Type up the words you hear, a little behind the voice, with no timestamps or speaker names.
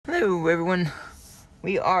Hello everyone,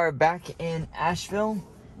 we are back in Asheville,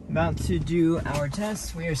 about to do our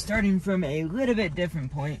test. We are starting from a little bit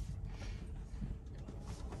different point.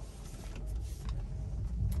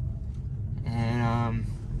 And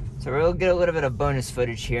so we'll get a little bit of bonus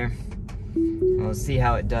footage here. We'll see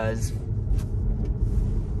how it does.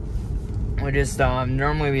 We'll just,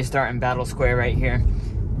 normally we start in Battle Square right here.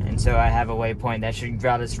 And so I have a waypoint that should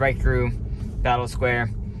route us right through Battle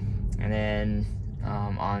Square. And then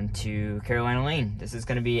on to Carolina Lane. This is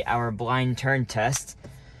going to be our blind turn test.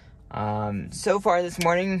 So far this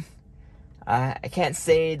morning, I can't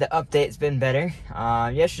say the update's been better.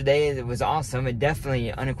 Yesterday it was awesome. It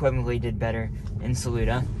definitely unequivocally did better in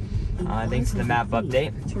Saluda. Thanks to the map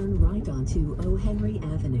update. Turn right onto O. Henry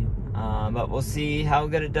Avenue. But we'll see how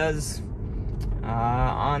good it does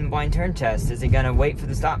on blind turn test. Is it going to wait for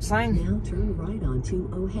the stop sign? Now turn right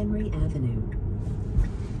onto O. Henry Avenue.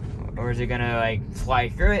 Or is it going to like fly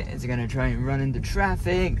through it? Is it going to try and run into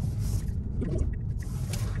traffic?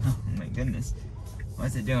 Oh my goodness.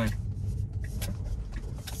 What's it doing?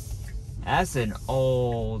 That's an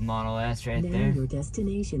old Model S right there. Now your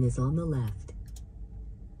destination is on the left.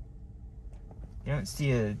 You don't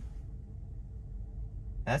see a...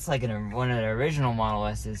 That's like one of the original Model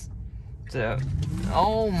S's. So,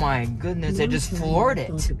 oh my goodness, they just floored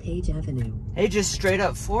it. Page Avenue. They just straight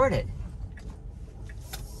up floored it.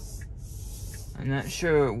 I'm not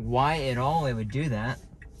sure why at all it would do that.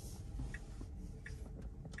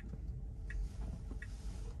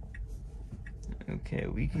 Okay,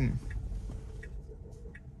 we can...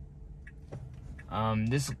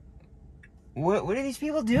 What are these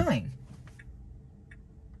people doing?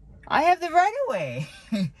 I have the right of way.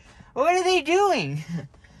 What are they doing?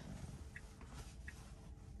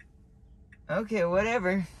 Okay,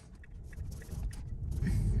 whatever.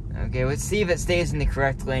 Okay, let's see if it stays in the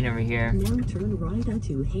correct lane over here. Now turn right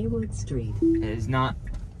onto Haywood Street. It is not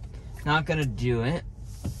gonna do it.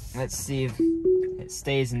 Let's see if it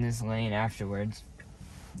stays in this lane afterwards.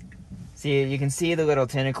 See, you can see the little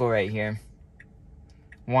tentacle right here.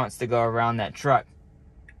 Wants to go around that truck.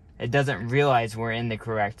 It doesn't realize we're in the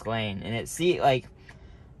correct lane. And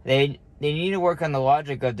they need to work on the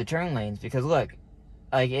logic of the turn lanes, because look,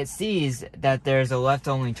 like it sees that there's a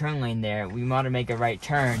left-only turn lane there. We want to make a right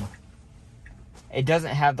turn. It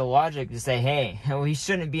doesn't have the logic to say, hey, we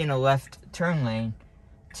shouldn't be in a left turn lane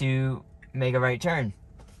to make a right turn.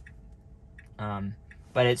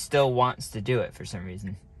 But it still wants to do it for some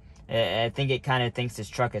reason. I think it kind of thinks this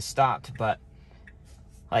truck has stopped, but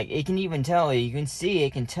like it can even tell, you can see,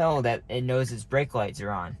 it can tell that it knows its brake lights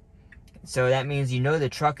are on. So that means you know the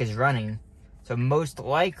truck is running. So most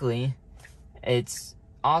likely it's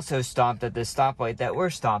also stopped at the stoplight that we're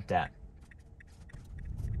stopped at.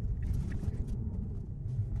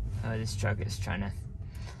 Oh, this truck is trying to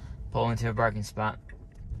pull into a parking spot.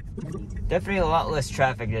 Definitely a lot less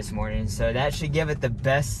traffic this morning, so that should give it the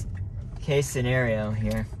best case scenario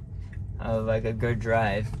here of like a good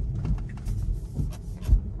drive.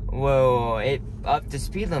 Whoa, it upped the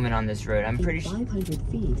speed limit on this road. I'm pretty sure. 500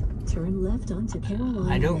 feet, turn left onto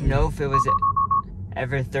Carolina. I don't know if it was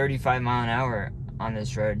ever 35 mile an hour on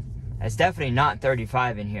this road. It's definitely not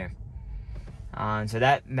 35 in here. So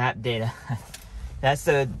that map data, that's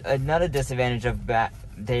another disadvantage of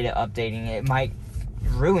data updating. It might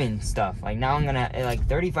ruin stuff. Like now I'm gonna, like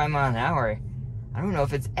 35 mile an hour. I don't know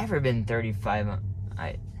if it's ever been 35.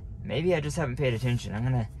 Maybe I just haven't paid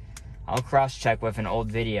attention. I'll cross-check with an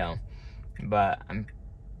old video, but I'm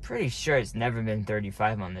pretty sure it's never been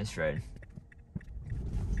 35 on this road.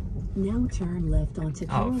 Now turn left onto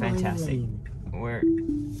Carolina fantastic. Lane.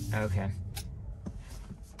 Okay.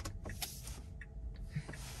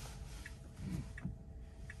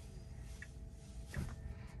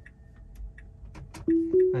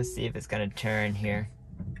 Let's see if it's gonna turn here.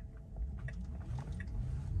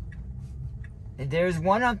 There's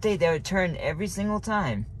one update that would turn every single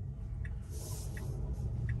time.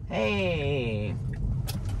 Hey!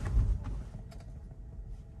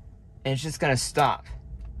 And it's just gonna stop.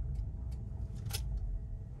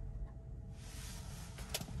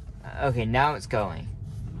 Okay, now it's going.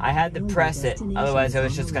 I had to press it, otherwise it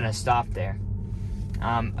was just gonna stop there.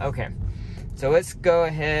 Okay. So let's go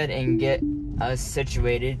ahead and get us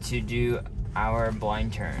situated to do our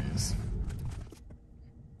blind turns.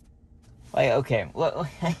 Like, okay,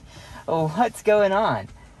 what's going on?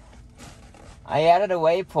 I added a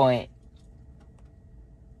waypoint.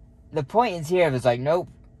 The point is here, it's like, nope,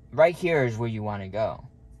 right here is where you want to go.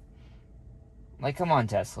 Like, come on,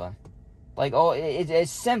 Tesla. Like, it's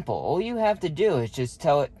simple. All you have to do is just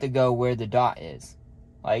tell it to go where the dot is.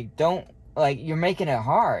 Like, don't, like, you're making it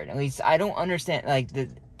hard. At least I don't understand, like,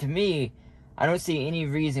 to me, I don't see any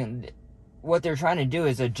reason. What they're trying to do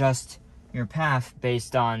is adjust your path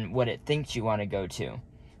based on what it thinks you want to go to,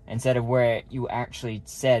 instead of where you actually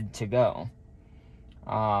said to go.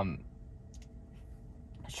 Let's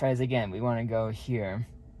try this again. We want to go here.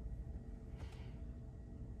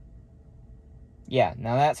 Yeah,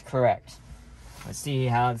 now that's correct. Let's see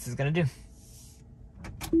how this is going to do.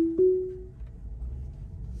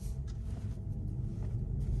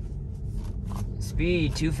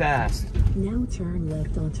 Speed too fast. Now turn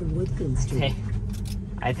left onto Woodfin Street.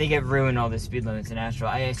 I think it ruined all the speed limits in Asheville.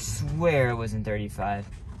 I swear it was in 35.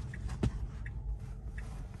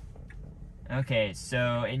 Okay,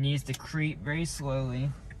 so it needs to creep very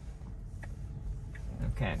slowly.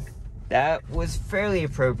 Okay. That was fairly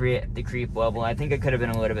appropriate, the creep level. I think it could have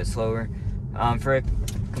been a little bit slower. For a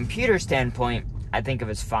computer standpoint, I think it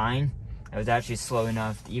was fine. It was actually slow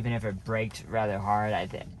enough, even if it braked rather hard. I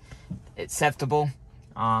think it's acceptable.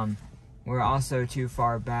 We're also too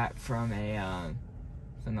far back from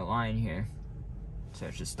the line here, so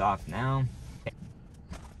it should stop now.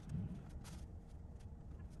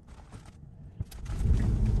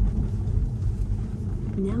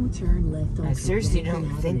 Now turn left onto I seriously Lincoln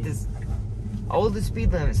don't think Avenue. this. All the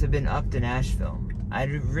speed limits have been upped in Asheville. I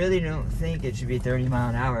really don't think it should be 30 mile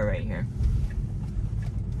an hour right here.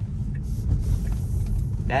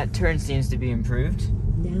 That turn seems to be improved.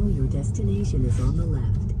 Now your destination is on the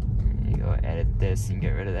left. You go edit this and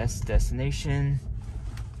get rid of this destination.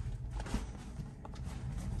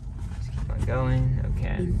 Just keep on going.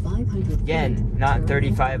 Okay. In 500 Again, feet, not turn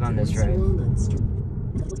 35 left on this onto road. Walnut Street.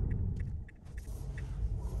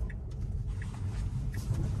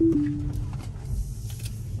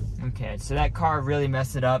 Okay, so that car really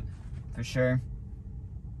messed it up, for sure.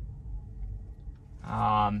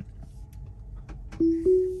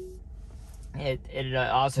 It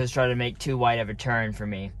also started to make too wide of a turn for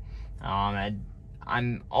me.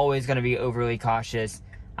 I'm always going to be overly cautious.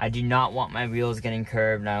 I do not want my wheels getting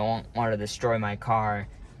curved, and I don't want to destroy my car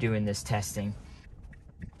doing this testing.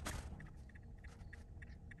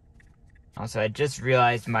 Also, I just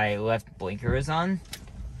realized my left blinker is on.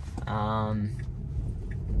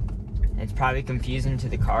 It's probably confusing to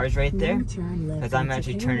the cars right there, because I'm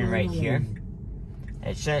actually turning right here.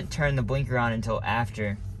 It shouldn't turn the blinker on until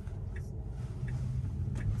after.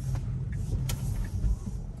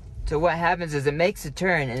 So what happens is it makes a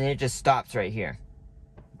turn and then it just stops right here.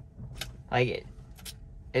 Like,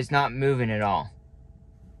 it's not moving at all.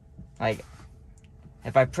 Like,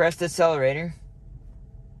 if I press the accelerator,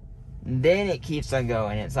 then it keeps on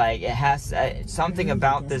going. It's like, it has something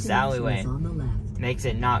about this alleyway makes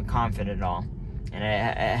it not confident at all. And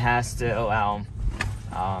it has to allow,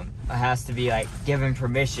 it has to be like given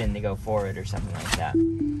permission to go forward or something like that.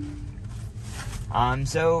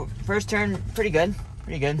 So first turn, pretty good.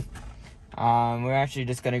 We're actually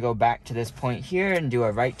just gonna go back to this point here and do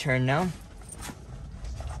a right turn now.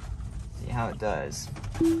 See how it does.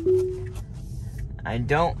 I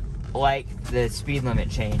don't like the speed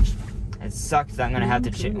limit change. It sucks that I'm gonna have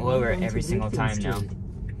to lower it every single time now.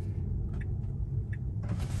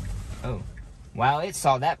 Oh, wow, it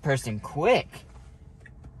saw that person quick.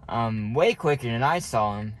 Way quicker than I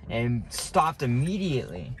saw him, and stopped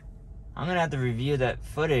immediately. I'm gonna have to review that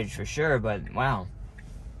footage for sure, but wow.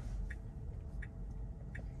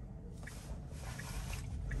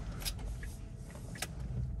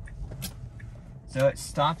 So it's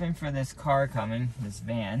stopping for this car coming, this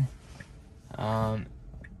van.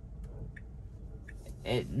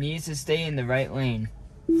 It needs to stay in the right lane.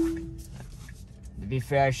 To be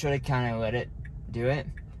fair, I should have kind of let it do it.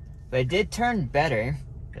 But it did turn better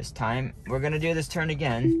this time. We're going to do this turn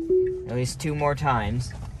again, at least 2 more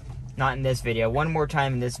times. Not in this video, 1 more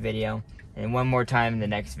time in this video, and 1 more time in the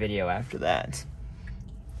next video after that.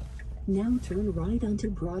 Now turn right onto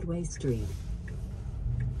Broadway Street.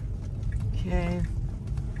 Okay.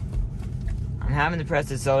 I'm having to press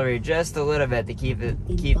the accelerator just a little bit to keep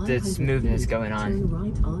the smoothness going on. Turn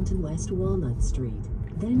right onto West Walnut Street.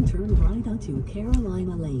 Then turn right onto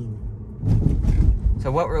Carolina Lane.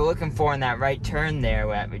 So what we're looking for in that right turn there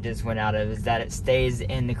that we just went out of is that it stays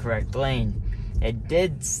in the correct lane. It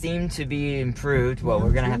did seem to be improved. Well,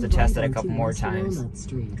 we're going to have to test it a couple more times.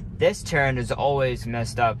 This turn is always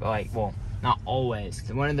messed up. Like, well, not always.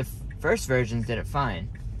 One of the first versions did it fine.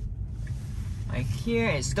 Like here,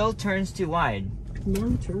 it still turns too wide.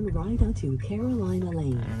 Now turn right onto Carolina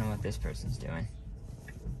Lane. I don't know what this person's doing.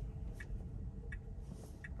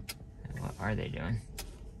 What are they doing?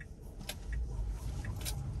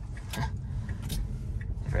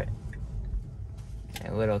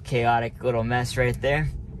 A little chaotic little mess right there.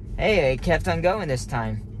 Hey, it kept on going this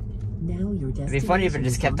time. Now your It'd be funny if it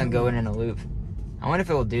just kept on going in a loop. I wonder if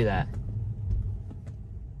it will do that.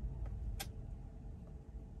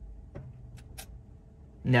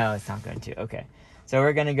 No, it's not going to. Okay. So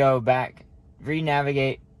we're going to go back,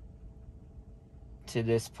 re-navigate to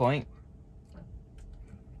this point.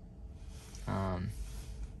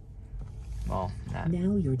 Well,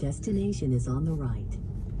 now your destination is on the right.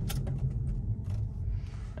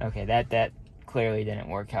 Okay, that clearly didn't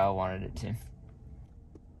work how I wanted it to.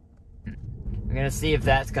 We're going to see if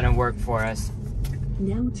that's going to work for us.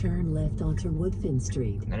 Now turn left onto Woodfin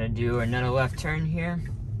Street. I'm going to do another left turn here.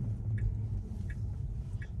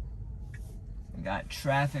 We got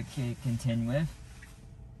traffic to contend with.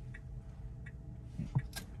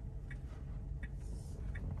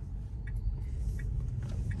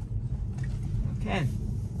 Okay,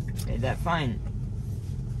 made that fine.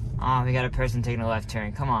 Oh, we got a person taking a left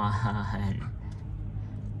turn. Come on.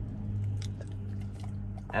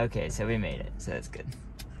 Okay, so we made it. So that's good.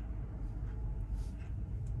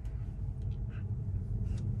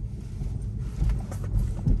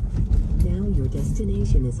 Now your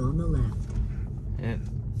destination is on the left. Yeah,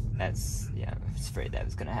 I was afraid that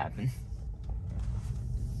was going to happen.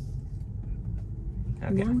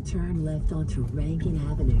 Okay. Now turn left onto Rankin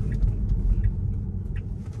Avenue.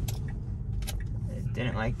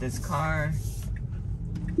 Didn't like this car,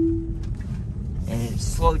 and it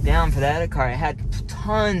slowed down for that other car. It had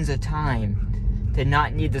tons of time to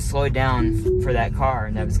not need to slow down for that car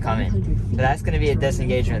that was coming. So that's going to be a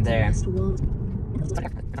disengagement there.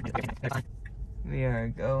 We are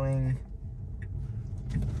going.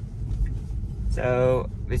 So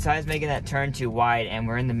besides making that turn too wide, and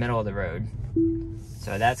we're in the middle of the road,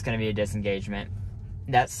 so that's going to be a disengagement.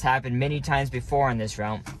 That's happened many times before on this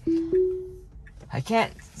route. I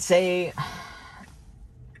can't say.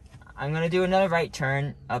 I'm going to do another right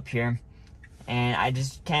turn up here, and I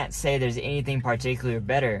just can't say there's anything particularly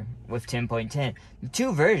better with 10.10. The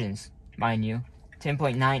two versions, mind you,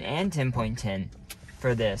 10.9 and 10.10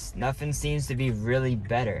 for this. Nothing seems to be really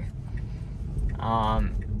better.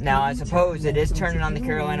 Now, I suppose it is turning on the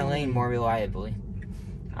Carolina lane more reliably.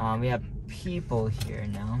 We have people here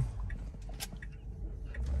now.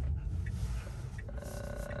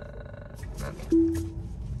 Okay.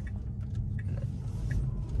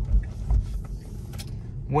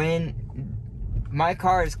 When my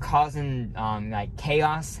car is causing like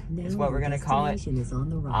chaos, is what we're gonna call it,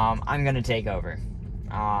 I'm gonna take over.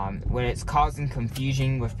 When it's causing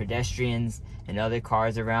confusion with pedestrians and other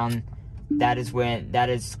cars around, that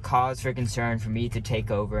is cause for concern for me to take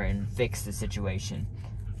over and fix the situation.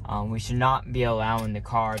 We should not be allowing the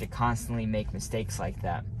car to constantly make mistakes like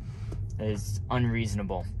that. That is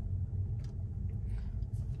unreasonable.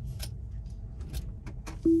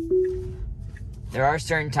 There are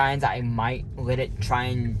certain times I might let it try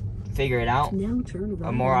and figure it out,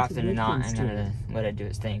 but more often than not, I'm gonna let it do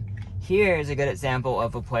its thing. Here is a good example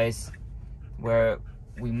of a place where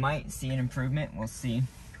we might see an improvement. We'll see.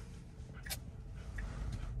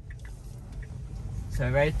 So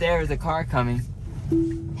right there is a car coming,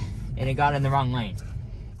 and it got in the wrong lane.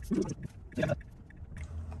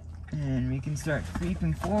 And we can start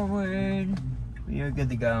creeping forward. We are good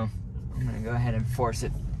to go. I'm gonna go ahead and force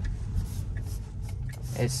it.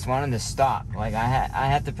 It's wanting to stop. Like I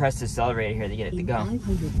have to press the accelerator here to get it to go.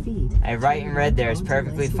 I right and red there is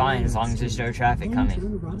perfectly fine as long as there's no traffic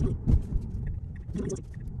coming.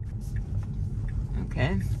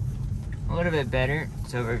 Okay, a little bit better.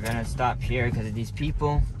 So we're gonna stop here because of these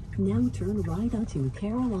people. Now turn right onto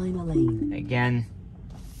Carolina Lane. Again,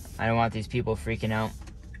 I don't want these people freaking out.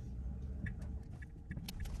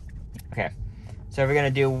 Okay, so we're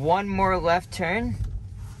gonna do one more left turn.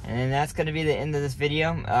 And then that's going to be the end of this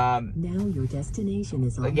video. Now your destination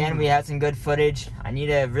is on. Again, we had some good footage. I need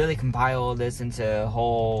to really compile all this into a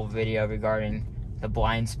whole video regarding the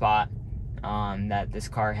blind spot that this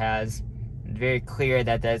car has. It's very clear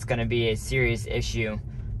that that's going to be a serious issue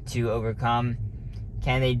to overcome.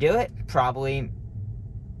 Can they do it? Probably.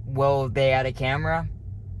 Will they add a camera?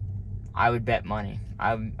 I would bet money.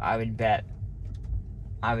 I would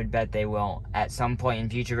bet they will at some point in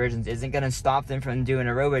future versions. Isn't going to stop them from doing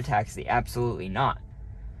a robotaxi. Absolutely not.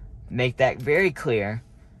 Make that very clear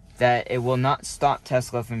that it will not stop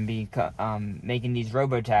Tesla from making these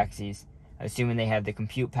robotaxis, assuming they have the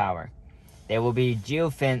compute power. They will be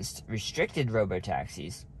geofenced, restricted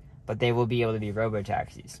robotaxis, but they will be able to be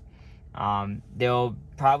robotaxis. They'll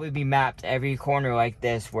probably be mapped every corner like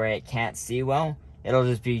this where it can't see well. It'll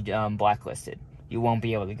just be blacklisted. You won't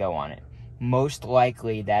be able to go on it. Most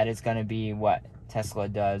likely, that is going to be what Tesla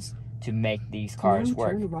does to make these cars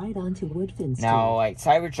work. Right onto Woodfin Street. Now, like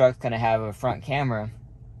Cybertruck's going to have a front camera,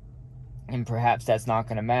 and perhaps that's not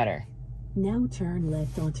going to matter. Now turn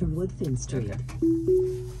left onto Woodfin Street. Okay.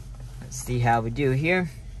 Let's see how we do here.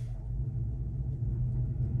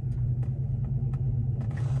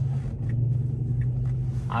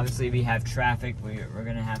 Obviously, we have traffic we're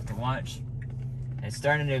going to have to watch. It's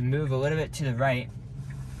starting to move a little bit to the right.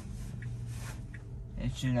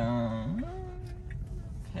 It should,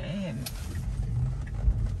 okay.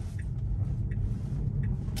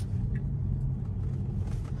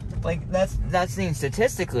 Like, that's the thing,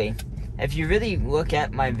 statistically, if you really look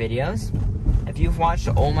at my videos, if you've watched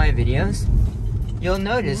all my videos, you'll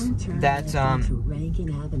notice that,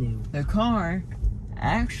 the car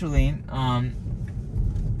actually,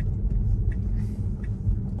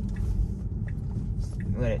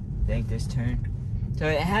 let it take this turn. So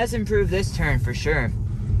it has improved this turn for sure.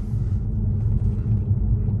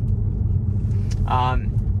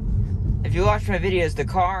 If you watch my videos, the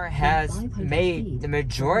car has made the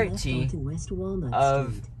majority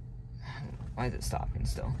of... Why is it stopping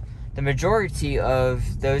still? The majority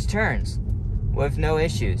of those turns with no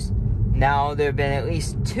issues. Now, there have been at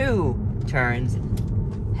least 2 turns.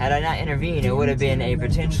 Had I not intervened, it would have been a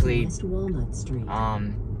potentially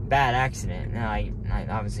bad accident. Now, I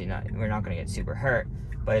obviously not. We're not going to get super hurt,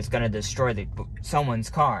 but it's going to destroy someone's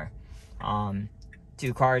car.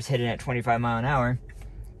 2 cars hitting at 25 miles an hour.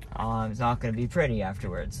 It's not going to be pretty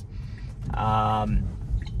afterwards. And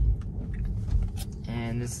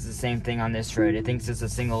this is the same thing on this road. It thinks it's a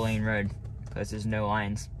single lane road because there's no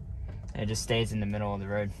lines. It just stays in the middle of the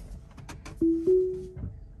road.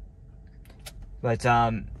 But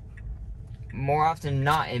more often than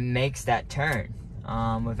not, it makes that turn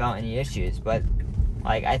without any issues. But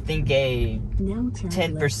like, I think a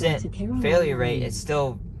 10% failure rate is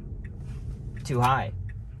still too high.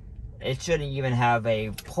 It shouldn't even have a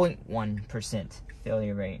 0.1%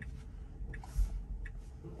 failure rate.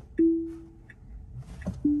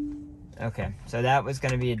 Okay, so that was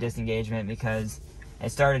going to be a disengagement because it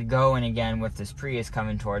started going again with this Prius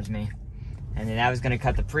coming towards me. And then I was going to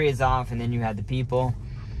cut the Prius off, and then you had the people.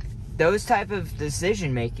 Those type of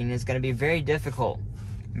decision making is going to be very difficult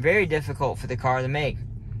for the car to make.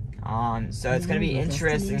 So it's going to be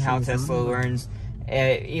interesting how Tesla learns.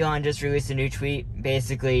 Elon just released a new tweet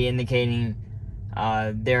basically indicating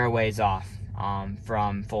they're a ways off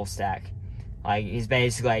from full stack. Like, he's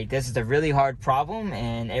basically like, this is a really hard problem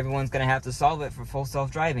and everyone's going to have to solve it for full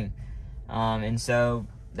self-driving. And so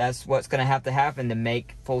that's what's going to have to happen to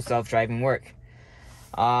make full self-driving work.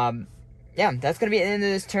 Yeah, that's going to be the end of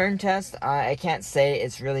this turn test. I can't say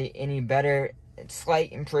it's really any better. It's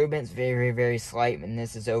slight improvements, very, very slight, and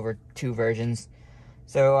this is over 2 versions.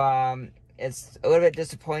 So, it's a little bit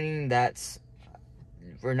disappointing that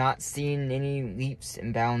we're not seeing any leaps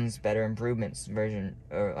and bounds, better improvements version,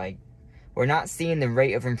 or like, we're not seeing the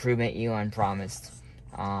rate of improvement Elon promised,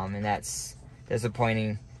 and that's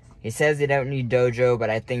disappointing. He says they don't need Dojo, but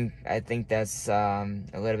I think that's a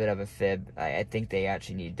little bit of a fib. I think they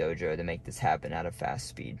actually need Dojo to make this happen at a fast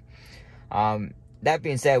speed. That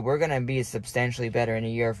being said, we're gonna be substantially better in a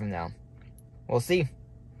year from now. We'll see.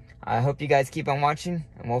 I hope you guys keep on watching,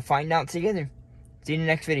 and we'll find out together. See you in the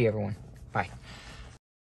next video, everyone. Bye.